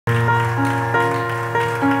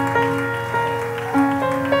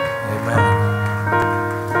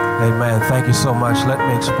Thank you so much. Let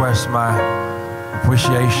me express my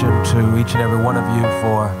appreciation to each and every one of you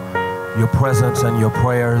for your presence and your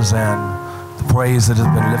prayers and the praise that has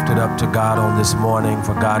been lifted up to God on this morning,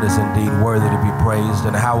 for God is indeed worthy to be praised.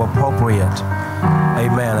 And how appropriate,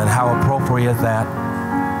 amen, and how appropriate that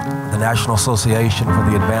the National Association for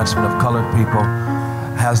the Advancement of Colored People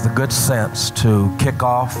has the good sense to kick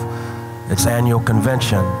off its annual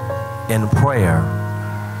convention in prayer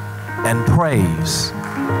and praise,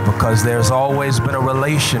 because there's always been a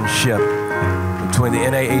relationship between the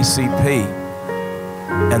NAACP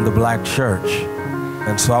and the black church.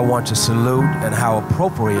 And so I want to salute, and how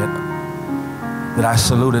appropriate that I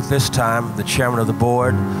salute at this time the chairman of the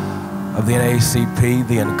board of the NAACP,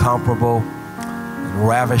 the incomparable and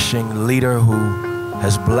ravishing leader who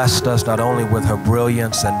has blessed us not only with her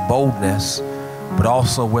brilliance and boldness, but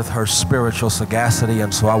also with her spiritual sagacity.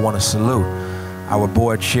 And so I want to salute our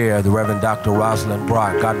board chair, the Reverend Dr. Rosalind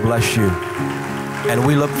Brock. God bless you. And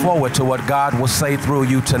we look forward to what God will say through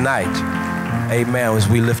you tonight. Amen. As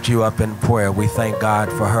we lift you up in prayer, we thank God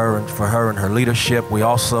for her and her leadership. We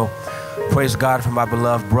also praise God for my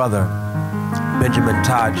beloved brother, Benjamin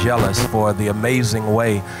Todd Jealous, for the amazing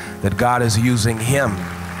way that God is using him,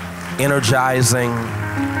 energizing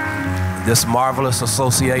this marvelous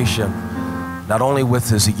association, not only with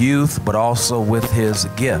his youth, but also with his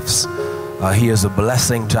gifts. He is a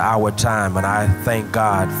blessing to our time, and I thank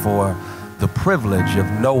God for the privilege of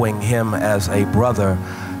knowing him as a brother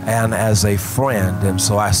and as a friend. And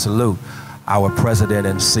so I salute our president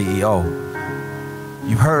and CEO.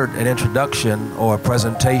 You heard an introduction or a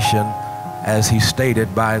presentation, as he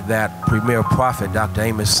stated, by that premier prophet, Dr.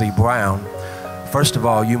 Amos C. Brown. First of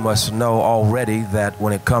all, you must know already that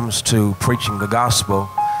when it comes to preaching the gospel,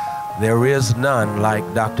 there is none like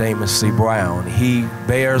Dr. Amos C. Brown. He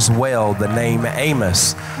bears well the name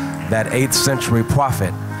Amos, that 8th century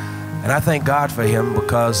prophet. And I thank God for him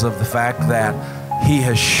because of the fact that he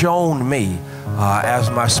has shown me, as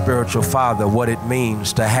my spiritual father, what it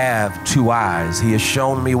means to have two eyes. He has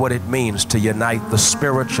shown me what it means to unite the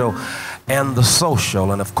spiritual and the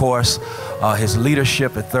social. And of course, his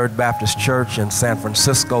leadership at Third Baptist Church in San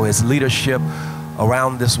Francisco, his leadership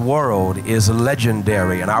around this world is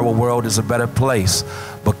legendary, and our world is a better place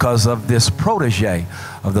because of this protege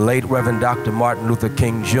of the late Reverend Dr. Martin Luther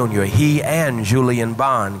King Jr. He and Julian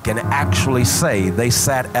Bond can actually say they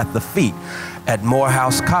sat at the feet at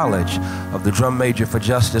Morehouse College of the drum major for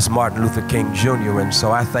Justice Martin Luther King Jr. And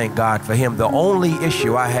so I thank God for him. The only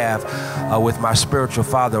issue I have with my spiritual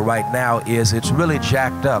father right now is it's really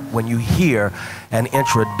jacked up when you hear an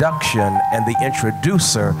introduction and the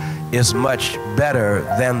introducer is much better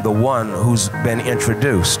than the one who's been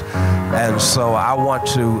introduced. And so I want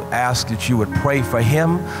to ask that you would pray for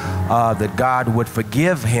him, that God would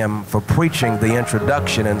forgive him for preaching the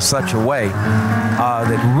introduction in such a way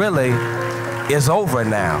that really is over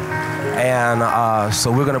now. And so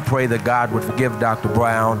we're going to pray that God would forgive Dr.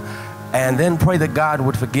 Brown, and then pray that God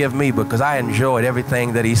would forgive me, because I enjoyed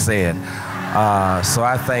everything that he said. So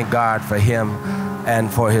I thank God for him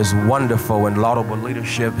and for his wonderful and laudable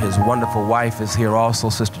leadership. His wonderful wife is here also,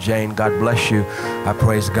 Sister Jane. God bless you. I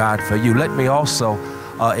praise God for you. Let me also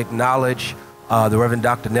acknowledge the Reverend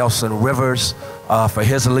Dr. Nelson Rivers for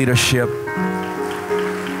his leadership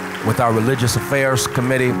with our Religious Affairs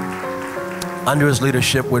Committee. Under his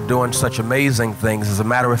leadership, we're doing such amazing things. As a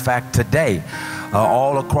matter of fact, today,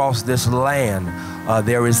 all across this land,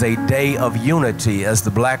 there is a day of unity as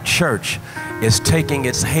the black church is taking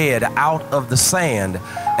its head out of the sand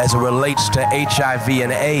as it relates to HIV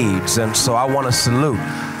and AIDS. And so I want to salute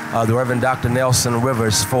the Reverend Dr. Nelson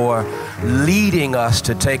Rivers for leading us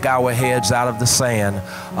to take our heads out of the sand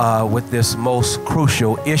with this most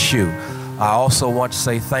crucial issue. I also want to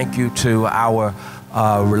say thank you to our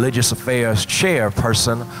Religious Affairs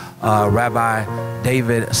Chairperson, Rabbi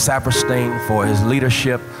David Saperstein, for his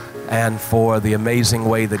leadership and for the amazing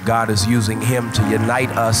way that God is using him to unite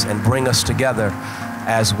us and bring us together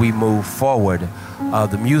as we move forward.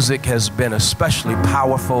 The music has been especially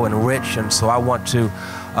powerful and rich, and so I want to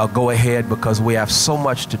go ahead because we have so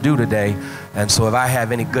much to do today. And so if I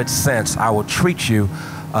have any good sense, I will treat you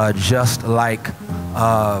just like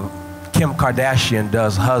Kim Kardashian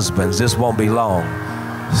does husbands. This won't be long.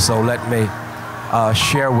 So let me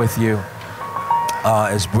share with you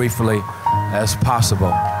as briefly as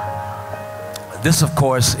possible. This, of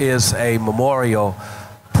course, is a memorial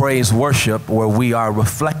praise worship where we are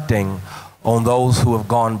reflecting on those who have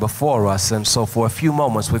gone before us. And so for a few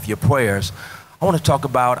moments with your prayers, I want to talk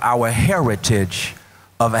about our heritage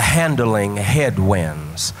of handling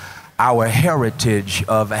headwinds. Our heritage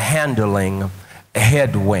of handling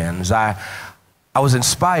headwinds. I I was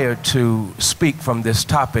inspired to speak from this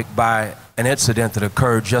topic by an incident that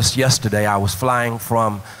occurred just yesterday. I was flying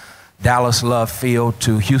from Dallas Love Field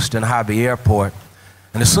to Houston Hobby Airport,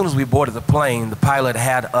 and as soon as we boarded the plane, the pilot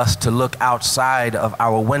had us to look outside of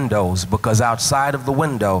our windows, because outside of the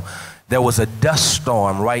window there was a dust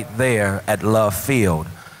storm right there at Love Field.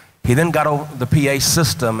 He then got over the PA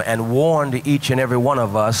system and warned each and every one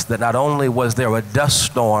of us that not only was there a dust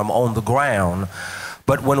storm on the ground,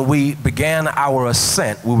 but when we began our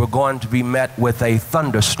ascent, we were going to be met with a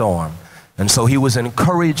thunderstorm. And so he was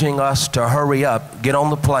encouraging us to hurry up, get on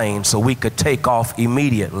the plane so we could take off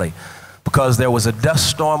immediately, because there was a dust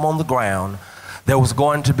storm on the ground. There was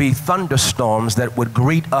going to be thunderstorms that would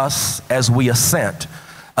greet us as we ascended.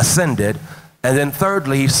 And then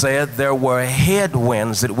thirdly, he said there were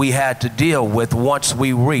headwinds that we had to deal with once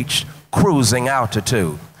we reached cruising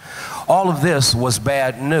altitude. All of this was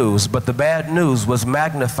bad news, but the bad news was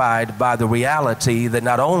magnified by the reality that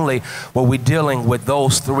not only were we dealing with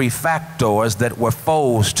those three factors that were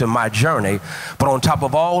foes to my journey, but on top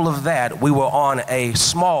of all of that, we were on a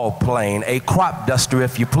small plane, a crop duster,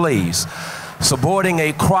 if you please. So boarding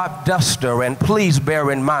a crop duster, and please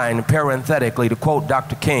bear in mind, parenthetically, to quote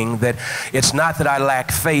Dr. King, that it's not that I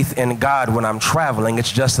lack faith in God when I'm traveling,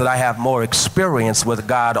 it's just that I have more experience with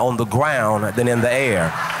God on the ground than in the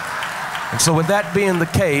air. And so with that being the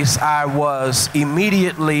case, I was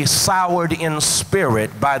immediately soured in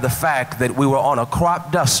spirit by the fact that we were on a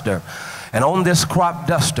crop duster. And on this crop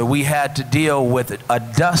duster, we had to deal with a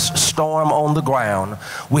dust storm on the ground.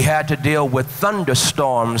 We had to deal with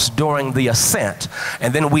thunderstorms during the ascent.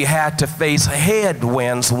 And then we had to face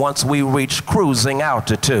headwinds once we reached cruising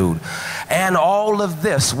altitude. And all of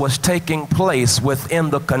this was taking place within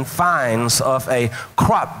the confines of a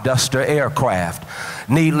crop duster aircraft.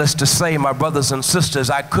 Needless to say, my brothers and sisters,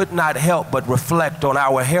 I could not help but reflect on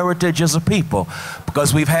our heritage as a people,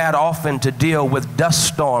 because we've had often to deal with dust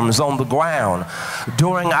storms on the ground.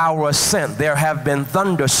 During our ascent, there have been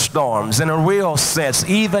thunderstorms. In a real sense,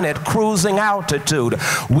 even at cruising altitude,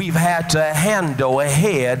 we've had to handle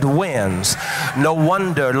headwinds. No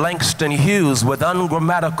wonder Langston Hughes, with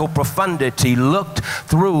ungrammatical profundity, looked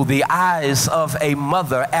through the eyes of a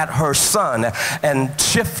mother at her son and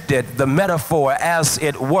shifted the metaphor, as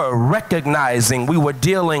it were, recognizing we were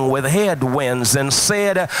dealing with headwinds, and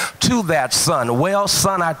said to that son, well,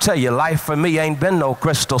 son, I tell you, life for me ain't been no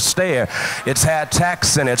crystal stair. It's had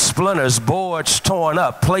tacks in it, splinters, boards torn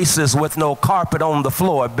up, places with no carpet on the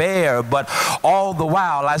floor, bare, but all the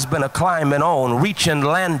while I've been a climbing on, reaching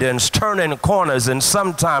landings, turning corners, and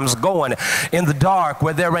sometimes going in the dark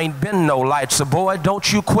where there ain't been no light. So boy,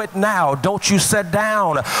 don't you quit now. Don't you sit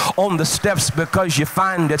down on the steps because you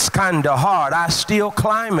find it's kind of hard. I still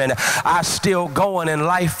climbing, I still going, and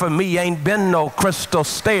life for me ain't been no crystal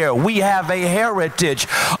stair. We have a heritage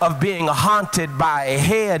of being haunted by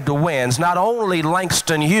headwinds. Not only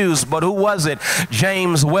Langston Hughes, but who was it?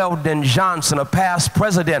 James Weldon Johnson, a past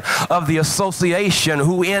president of the association,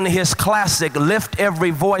 who in his classic Lift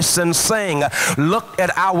Every Voice and Sing looked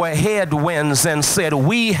at our headwinds and said,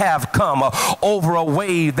 we have come over a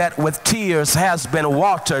wave that with tears has been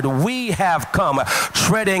watered. We have come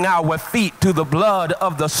treading our feet to the blood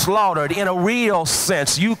of the slaughtered. In a real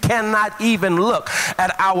sense, you cannot even look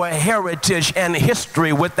at our heritage and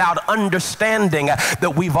history without understanding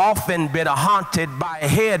that we've often been haunted by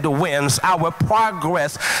headwinds. Our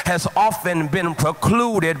progress has often been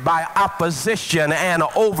precluded by opposition and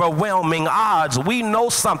overwhelming odds. We know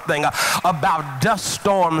something about dust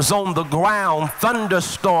storms on the ground,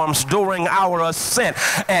 thunderstorms during our ascent,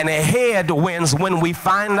 and headwinds when we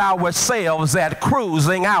find ourselves at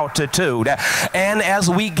cruising altitude. And as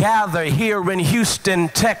we gather here in Houston,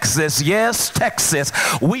 Texas, yes, Texas,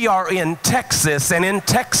 we are in Texas, and in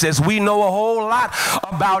Texas we know a whole lot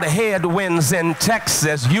about headwinds in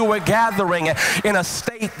Texas. You are gathering in a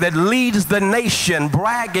state that leads the nation,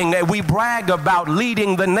 bragging. We brag about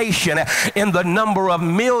leading the nation in the number of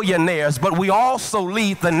millionaires, but we also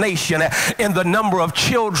lead the nation in the number of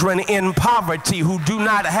children in poverty who do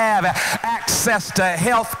not have access to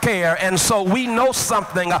health care. And so we know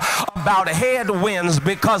something about headwinds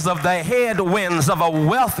because of the headwinds of a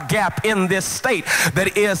wealth gap in this state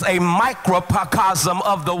that is a microcosm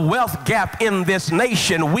of the wealth gap in this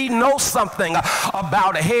nation. We know something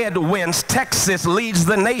about headwinds. Texas leads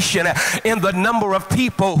the nation in the number of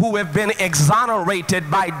people who have been exonerated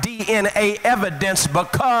by DNA evidence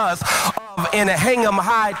because of, in Hingham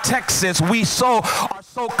High, Texas, we are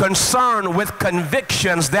so concerned with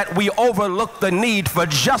convictions that we overlook the need for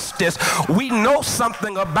justice. We know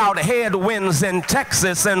something about headwinds in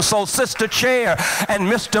Texas, and so Sister Chair and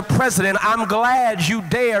Mr. President, I'm glad you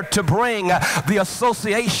dared to bring the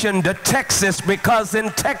association to Texas, because in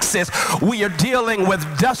Texas we are dealing with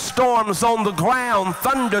dust storms on the ground,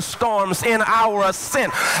 thunderstorms in our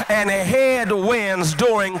ascent, and headwinds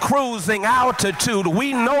during cruising altitude.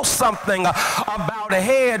 We know something about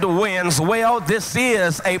headwinds. Well, this is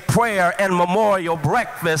a prayer and memorial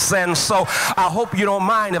breakfast, and so I hope you don't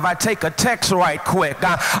mind if I take a text right quick.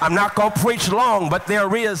 I'm not going to preach long, but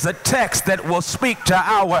there is a text that will speak to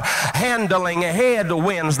our handling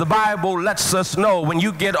headwinds. The Bible lets us know, when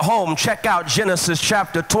you get home, check out Genesis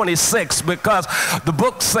chapter 26, because the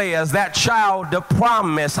book says that child of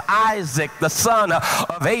promise, Isaac, the son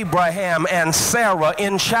of Abraham and Sarah,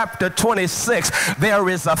 in chapter 26, there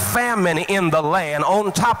is a famine in the land.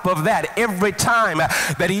 On top of that, every time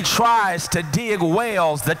that he tries to dig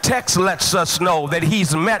wells, the text lets us know that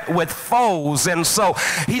he's met with foes, and so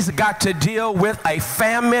he's got to deal with a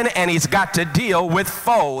famine and he's got to deal with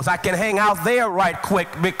foes. I can hang out there right quick,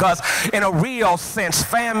 because in a real sense,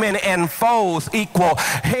 famine and foes equal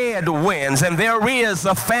headwinds, and there is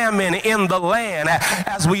a famine in the land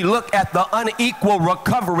as we look at the unequal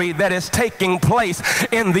recovery that is taking place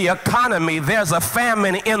in the economy. There's a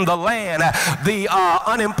famine in the land. The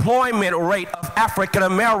unemployment rate of African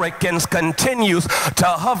Americans continues to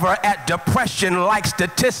hover at depression-like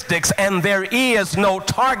statistics, and there is no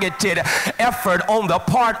targeted effort on the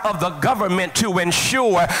part of the government to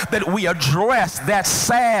ensure that we address that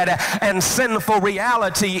sad and sinful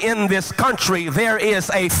reality in this country. There is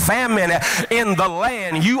a famine in the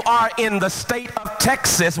land. You are in the state of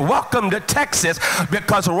Texas. Welcome to Texas,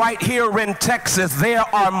 because right here in Texas there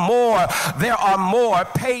are more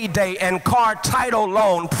payday and car title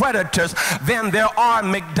loan predators than there are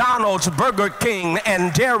McDonald's, Burger King,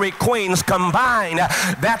 and Dairy Queens combined.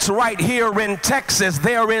 That's right here in Texas.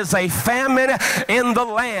 There is a famine in the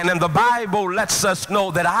land, and the Bible lets us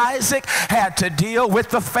know that Isaac had to deal with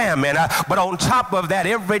the famine, but on top of that,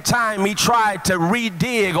 every time he tried to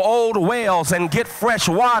redig old wells and get fresh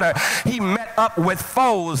water, he met up with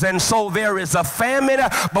foes. And so there is a famine,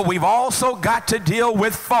 but we've also got to deal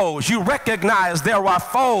with foes. You recognize there are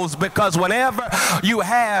foes, because whenever you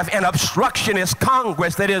have an obstructionist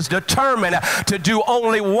Congress that is determined to do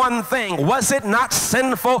only one thing, was it not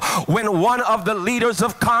sinful when one of the leaders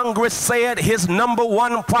of Congress said his number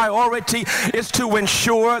one priority is to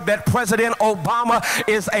ensure that President Obama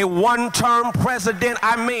is a one-term president?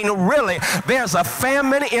 I mean, really, there's a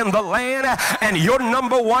famine in the land, and your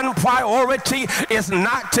number one priority is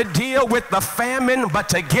not to deal with the famine, but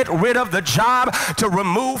to get rid of the job, to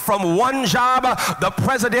remove from one job the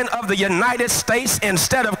President of the United States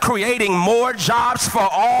instead of creating more jobs for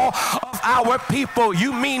all of our people.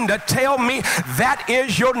 You mean to tell me that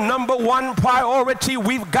is your number one priority?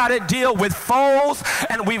 We've got to deal with foes,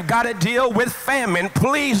 and we've got to deal with famine.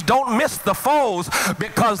 Please don't miss the foes,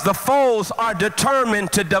 because the foes are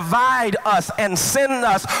determined to divide us and send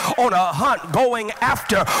us on a hunt going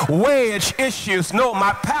after wedge issues. No,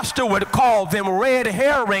 my pastor would call them red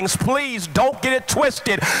herrings. Please don't get it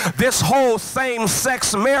twisted. This whole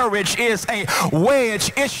same-sex marriage is a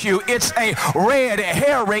wedge issue. It's a red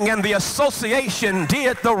herring, and the association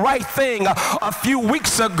did the right thing a few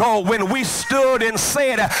weeks ago when we stood and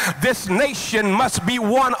said this nation must be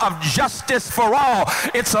one of justice for all.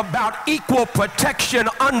 It's about equal protection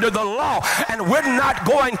under the law, and we're not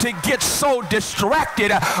going to get so distracted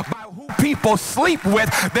by who people sleep with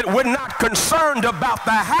that we're not concerned about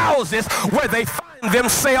the houses where they find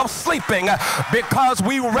themselves sleeping, because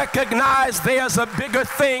we recognize there's a bigger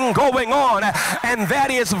thing going on, and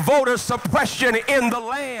that is voter suppression in the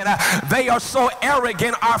land. They are so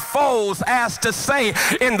arrogant, our foes, as to say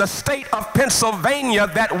in the state of Pennsylvania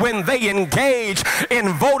that when they engage in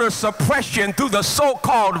voter suppression through the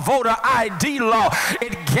so-called voter ID law,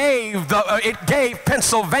 it gave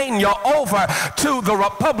Pennsylvania over to the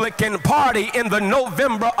Republican Party in the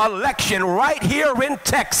November election. Right here in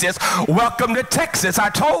Texas, welcome to Texas. I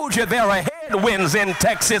told you there are headwinds in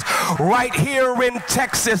Texas. Right here in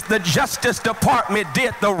Texas, the Justice Department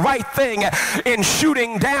did the right thing in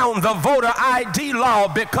shooting down the voter ID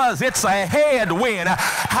law, because it's a headwind.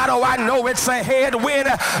 How do I know it's a headwind?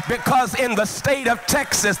 Because in the state of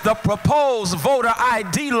Texas, the proposed voter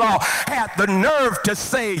ID law had the nerve to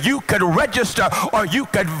say you could register or you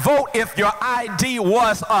could vote if your ID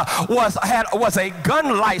was a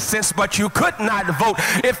gun license, but you could not vote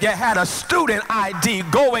if you had a student ID.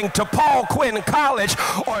 Going to Paul Quinn College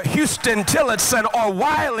or Houston Tillotson or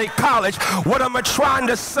Wiley College. What am I trying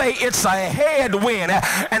to say? It's a headwind,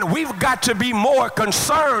 and we've got to be more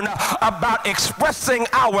concerned about expressing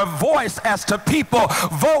our voice as to people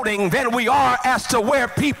voting than we are as to where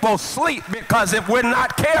people sleep, because if we're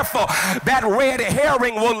not careful, that red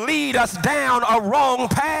herring will lead us down a wrong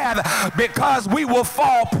path, because we will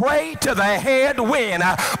fall prey to the headwind.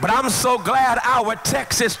 But I'm so glad our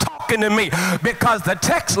text is talking to me, because the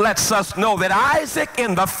text lets us know that Isaac,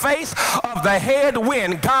 in the face of the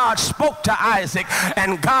headwind, God spoke to Isaac,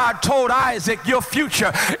 and God told Isaac, your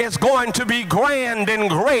future is going to be grand and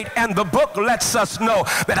great. And the book lets us know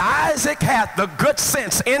that Isaac had the good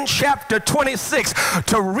sense in chapter 26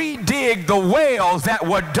 to redig the wells that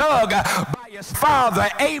were dug by his father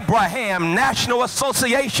Abraham. National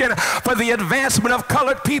Association for the Advancement of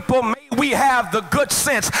Colored People, may we have the good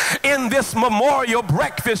sense in this memorial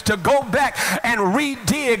breakfast to go back and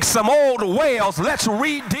redig some old wells. Let's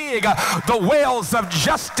redig the wells of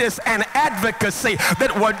justice and advocacy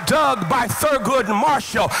that were dug by Thurgood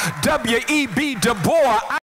Marshall, W.E.B. Du Bois,